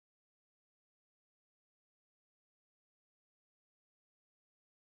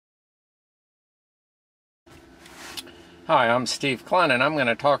Hi, I'm Steve Klein, and I'm going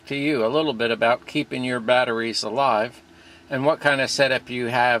to talk to you a little bit about keeping your batteries alive and what kind of setup you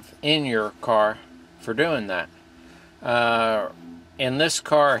have in your car for doing that. In this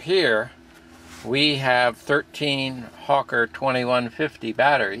car here, we have 13 Hawker 2150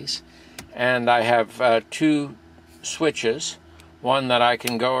 batteries, and I have two switches, one that I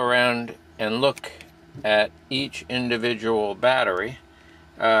can go around and look at each individual battery.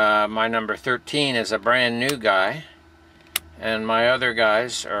 My number 13 is a brand new guy, and my other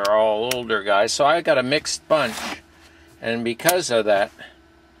guys are all older guys, so I got a mixed bunch, and because of that,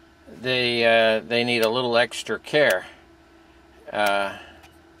 they need a little extra care,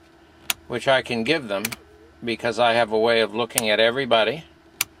 which I can give them because I have a way of looking at everybody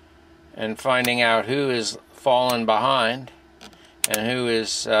and finding out who is falling behind and who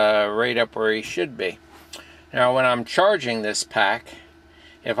is right up where he should be. Now, when I'm charging this pack,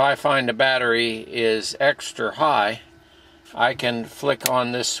 if I find a battery is extra high, I can flick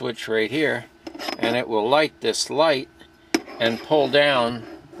on this switch right here, and it will light this light and pull down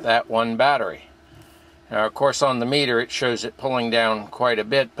that one battery. Now, of course, on the meter it shows it pulling down quite a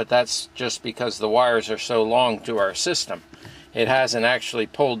bit, but that's just because the wires are so long to our system. It hasn't actually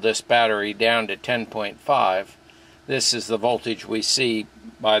pulled this battery down to 10.5. This is the voltage we see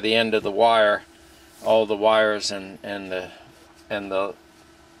by the end of the wire, all the wires and the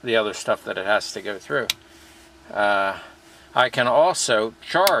other stuff that it has to go through. I can also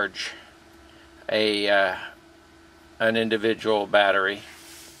charge an individual battery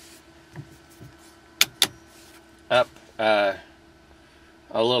up a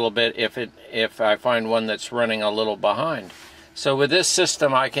little bit if I find one that's running a little behind. So with this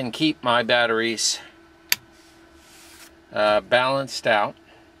system, I can keep my batteries balanced out,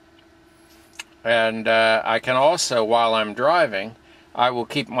 and I can also, while I'm driving, I will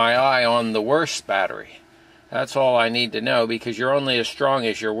keep my eye on the worst battery. That's all I need to know, because you're only as strong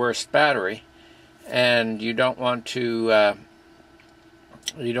as your worst battery, and you don't want to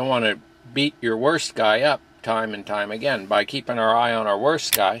beat your worst guy up time and time again. By keeping our eye on our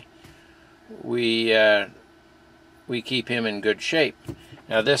worst guy, we keep him in good shape.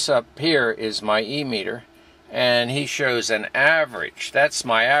 Now, this up here is my e-meter, and he shows an average. That's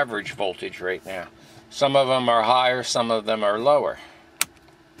my average voltage right now. Some of them are higher, some of them are lower.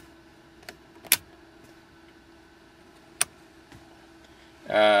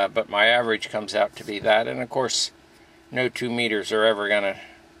 But my average comes out to be that, and of course no two meters are ever going to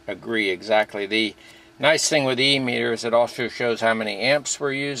agree exactly. The nice thing with the e-meter is it also shows how many amps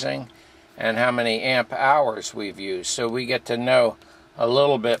we're using and how many amp hours we've used, so we get to know a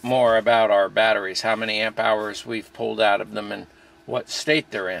little bit more about our batteries, how many amp hours we've pulled out of them and what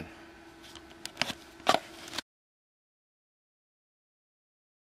state they're in.